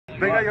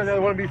Big guy, I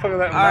want to be fucking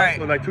that. Right.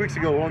 Like 2 weeks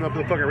ago, holding up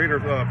the fucking Raider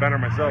banner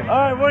myself.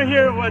 All right, we're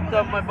here with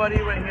my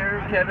buddy right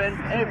here, Kevin.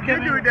 Hey,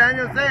 Kevin. You do it,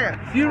 Daniel. Say it.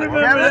 Do you remember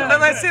that?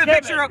 Let's see the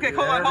Kevin. picture. Okay,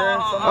 hold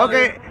on.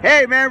 Okay,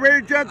 hey man,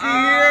 Raider Junkie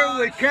here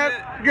with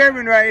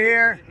Kevin right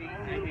here.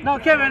 No,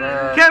 Kevin.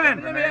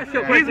 Kevin, Let me ask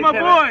you a question, he's my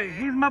Kevin. boy.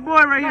 He's my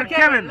boy right here,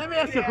 Kevin. Let me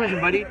ask you a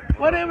question, buddy.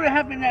 Whatever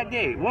happened that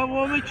day? What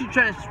made you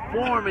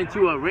transform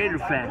into a Raider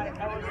fan?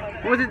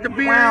 Was it the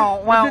beer?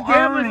 Was it the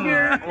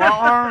atmosphere?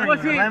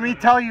 Ernie, let me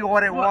tell you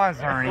what it was,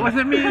 Ernie. Was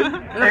it me?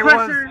 It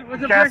was,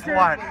 guess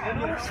what?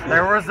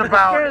 There was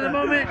Spur of the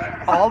moment?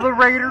 all the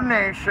Raider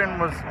Nation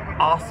was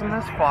awesome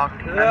as fuck,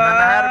 and then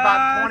I had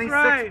about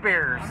 26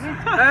 beers.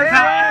 That's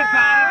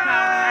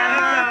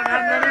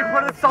And then he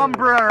put a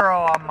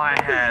sombrero on my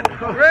head. And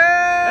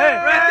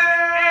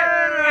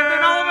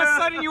then all of a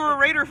sudden you were a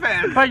Raider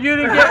fan. But you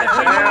didn't get it.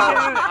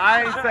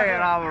 I ain't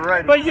saying I'm a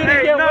Raider. But you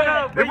didn't get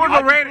it. He was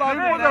a Raider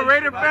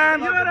fan.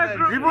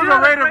 He was a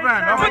Raider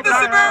fan. Put the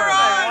sombrero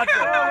on.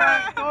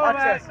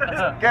 Watch this.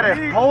 Get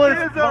it. Pull his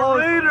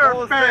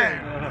Raider fan.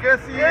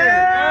 Guess he is.